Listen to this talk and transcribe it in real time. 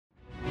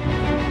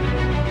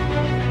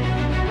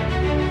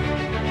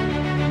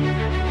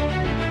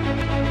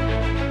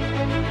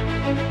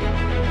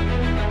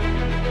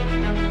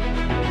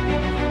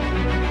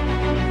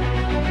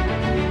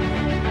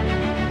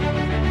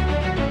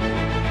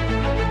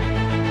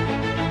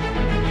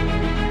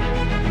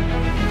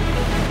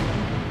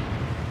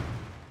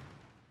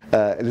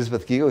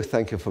Elisabeth Guigou,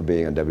 thank you for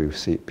being on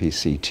WPC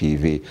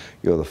TV.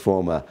 You're the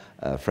former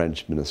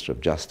French Minister of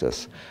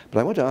Justice.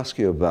 But I want to ask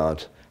you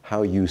about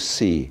how you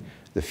see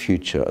the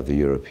future of the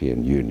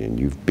European Union.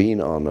 You've been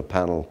on a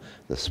panel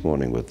this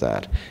morning with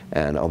that.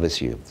 And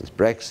obviously there's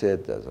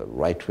Brexit, there's a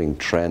right-wing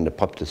trend, a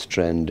populist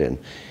trend in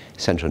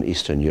Central and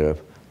Eastern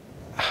Europe.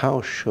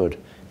 How should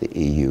the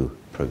EU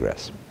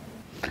progress?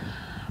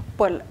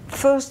 Well,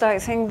 first I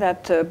think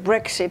that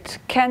Brexit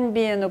can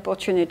be an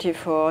opportunity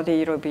for the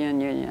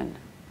European Union,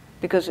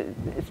 because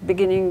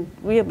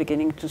we are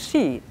beginning to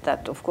see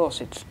that, of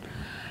course,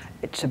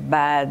 it's a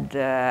bad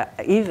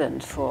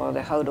event for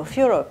the whole of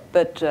Europe,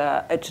 but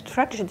it's a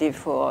tragedy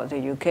for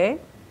the UK.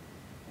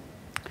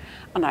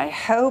 And I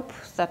hope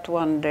that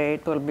one day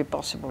it will be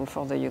possible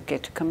for the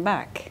UK to come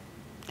back.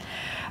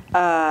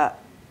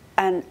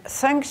 And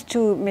thanks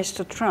to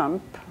Mr.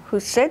 Trump, who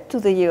said to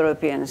the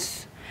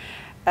Europeans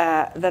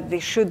that they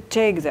should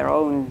take their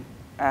own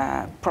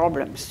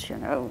problems, you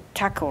know,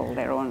 tackle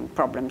their own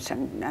problems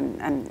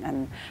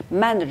and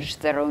manage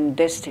their own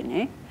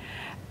destiny,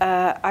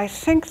 I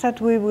think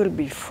that we will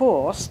be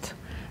forced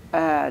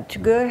to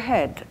go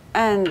ahead.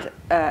 And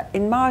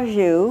in my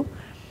view,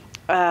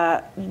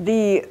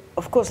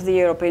 of course, the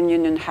European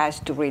Union has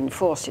to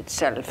reinforce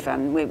itself,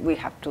 and we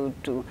have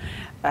to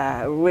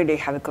really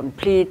have a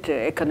complete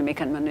economic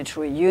and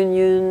monetary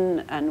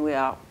union, and we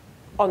are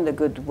on the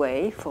good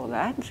way for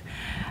that.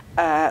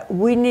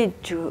 We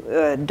need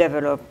to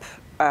develop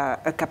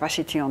a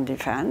capacity on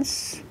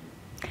defense.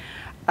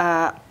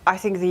 I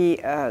think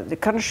the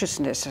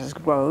consciousness has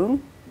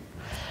grown,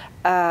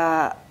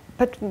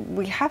 but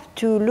we have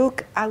to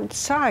look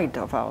outside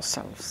of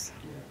ourselves,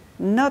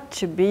 not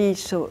to be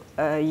so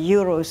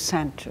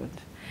Euro-centered.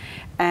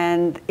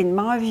 And in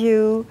my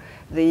view,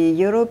 the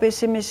Euro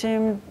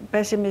pessimism,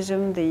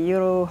 the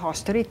Euro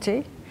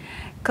hostility,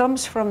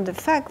 comes from the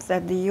fact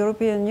that the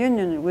European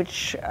Union,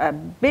 which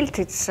built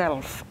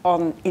itself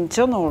on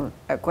internal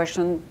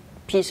question,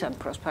 peace and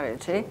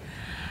prosperity,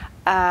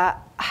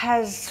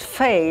 has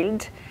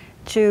failed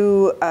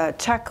to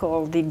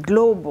tackle the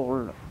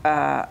global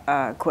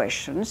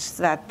questions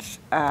that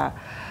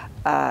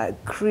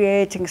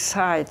create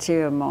anxiety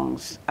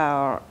amongst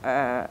our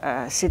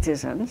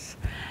citizens.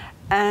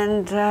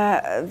 And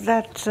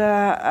that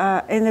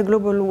in the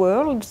global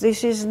world,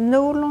 this is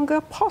no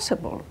longer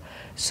possible.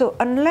 So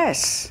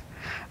unless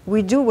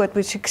we do what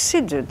we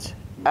succeeded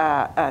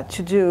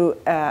to do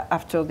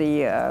after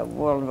the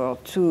World War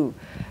II,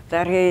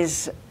 that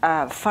is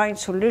find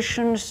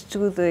solutions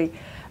to the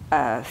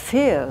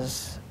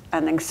fears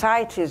and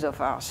anxieties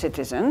of our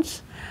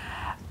citizens,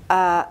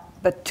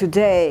 but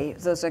today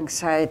those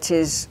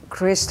anxieties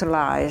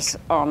crystallize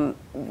on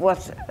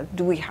what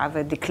do we have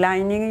a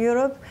declining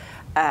Europe?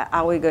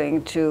 Are we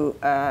going to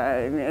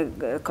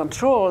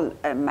control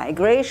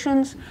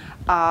migrations?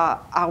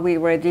 Are we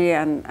ready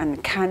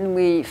and can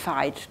we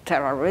fight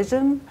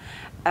terrorism?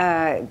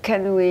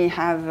 Can we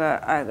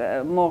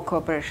have more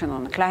cooperation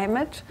on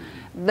climate?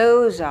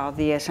 Those are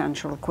the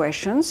essential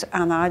questions,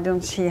 and I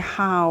don't see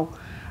how.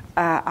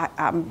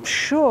 I'm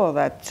sure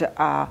that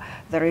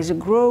there is a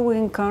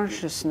growing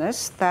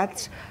consciousness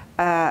that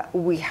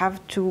we have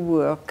to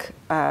work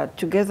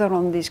together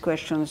on these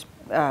questions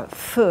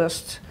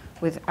first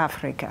with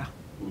Africa.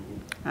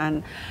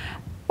 And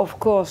of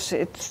course,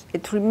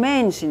 it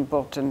remains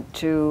important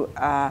to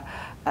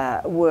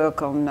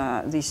work on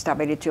the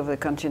stability of the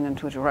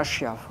continent with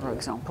Russia, for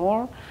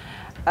example.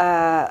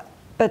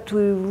 But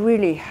we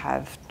really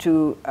have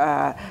to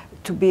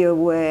be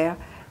aware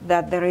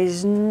that there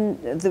is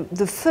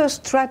the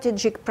first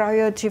strategic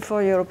priority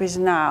for Europe is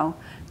now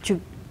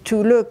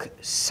to look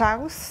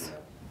south,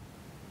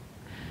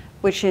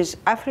 which is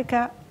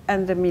Africa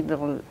and the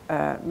middle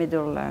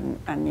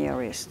and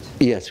Near East.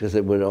 Yes, because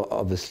it would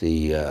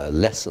obviously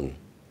lessen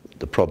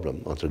the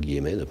problem, entre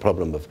guillemets, the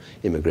problem of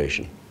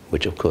immigration,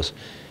 which of course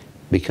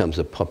becomes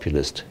a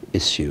populist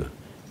issue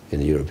in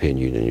the European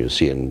Union. You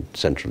see in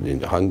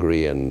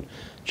Hungary and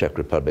Czech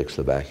Republic,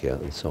 Slovakia,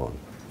 and so on.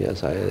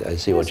 Yes, I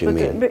see what you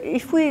mean. But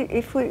if we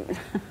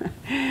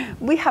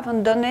we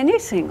haven't done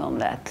anything on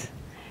that.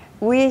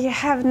 We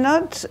have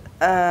not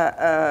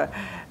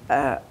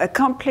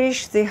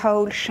accomplished the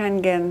whole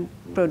Schengen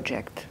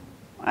project.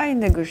 I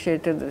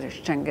negotiated the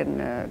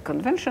Schengen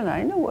Convention.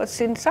 I know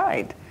what's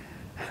inside.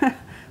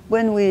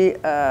 When we,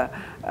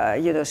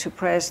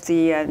 suppressed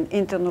the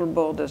internal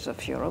borders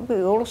of Europe,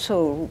 we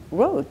also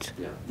wrote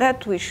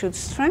that we should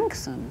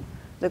strengthen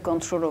the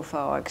control of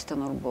our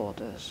external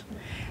borders.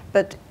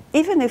 But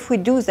even if we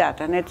do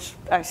that, and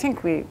I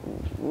think we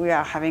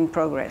are having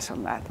progress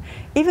on that,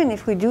 even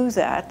if we do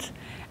that,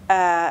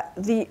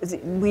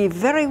 we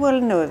very well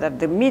know that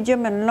the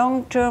medium and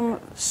long-term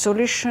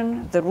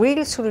solution, the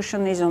real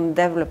solution, is on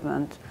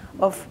development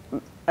of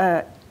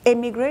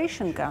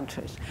immigration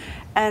countries.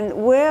 And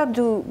where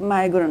do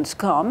migrants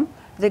come?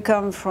 They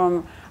come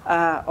from,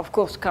 of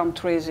course,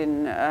 countries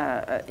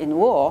in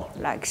war,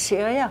 like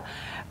Syria,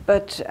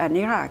 and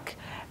Iraq,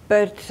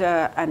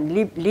 and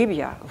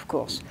Libya, of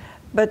course.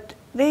 but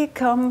they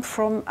come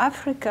from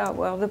Africa,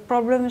 where the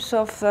problems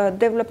of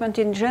development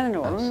in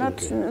general,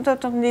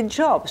 not only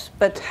jobs,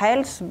 but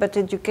health, but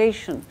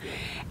education.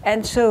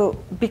 And so,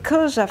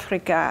 because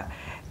Africa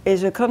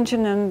is a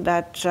continent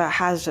that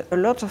has a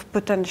lot of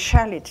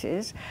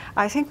potentialities,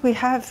 I think we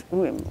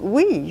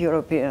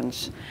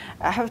Europeans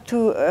have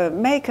to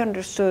make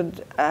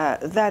understood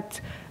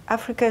that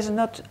Africa is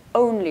not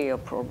only a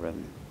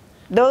problem.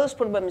 Those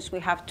problems we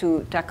have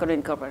to tackle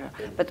in cooperation,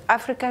 but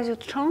Africa is a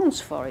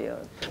chance for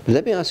Europe. But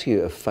let me ask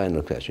you a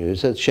final question. You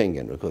said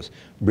Schengen, of course.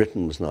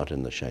 Britain was not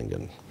in the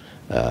Schengen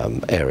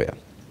area.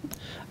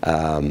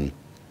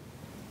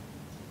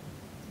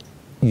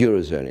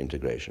 Eurozone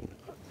integration.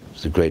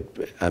 It's a great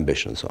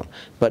ambition and so on.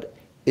 But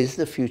is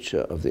the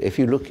future of if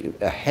you look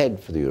ahead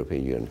for the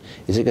European Union,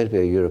 is it going to be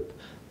a Europe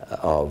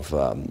of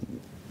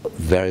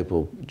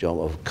variable,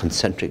 of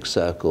concentric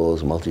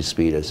circles,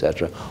 multi-speed,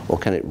 etc., or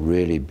can it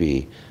really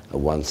be a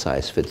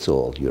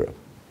one-size-fits-all Europe?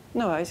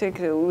 No, I think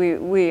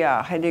we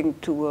are heading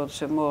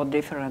towards a more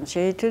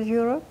differentiated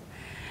Europe.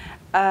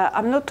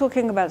 I'm not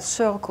talking about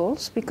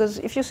circles, because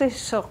if you say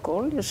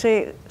circle, you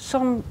say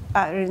some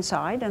are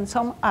inside and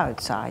some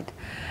outside.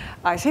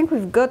 I think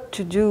we've got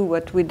to do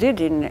what we did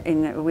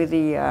with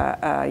the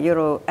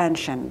Euro and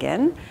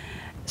Schengen,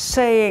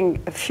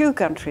 saying, a few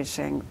countries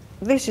saying,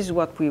 this is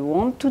what we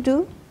want to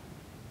do.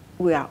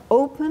 We are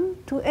open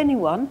to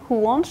anyone who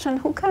wants and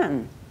who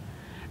can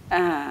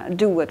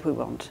do what we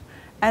want.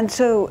 And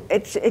so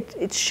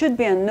it should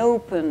be an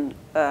open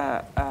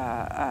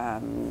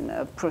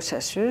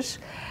processus.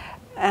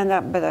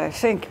 But I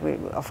think,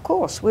 of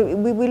course, we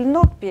will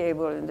not be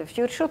able in the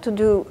future to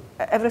do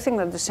everything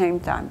at the same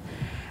time.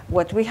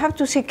 What we have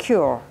to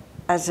secure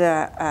as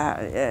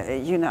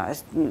a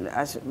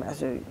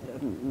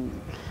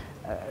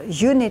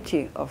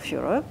unity of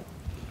Europe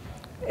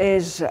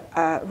is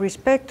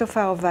respect of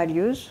our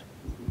values,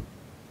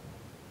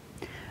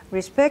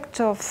 respect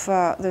of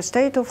the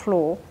state of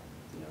law,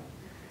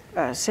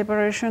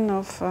 separation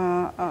of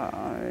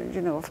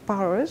of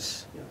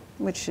powers,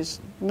 which is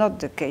not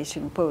the case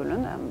in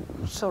Poland.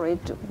 I'm sorry,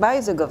 by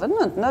the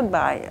government, not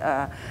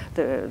by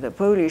the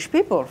Polish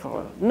people,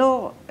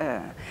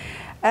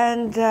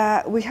 and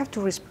we have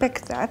to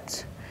respect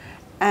that.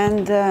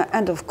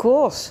 And of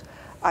course,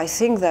 I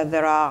think that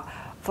there are,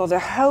 for the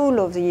whole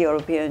of the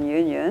European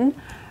Union,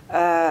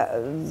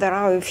 there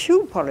are a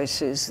few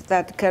policies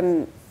that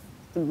can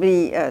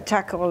be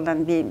tackled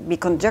and be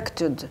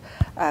conducted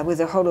with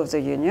the whole of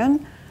the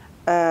Union.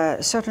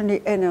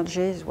 Certainly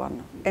energy is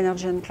one,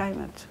 energy and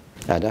climate.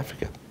 And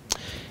Africa.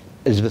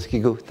 Elisabeth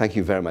Guigou, thank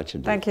you very much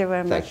indeed. Thank you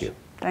very much. Thank you.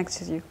 Thanks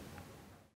to you.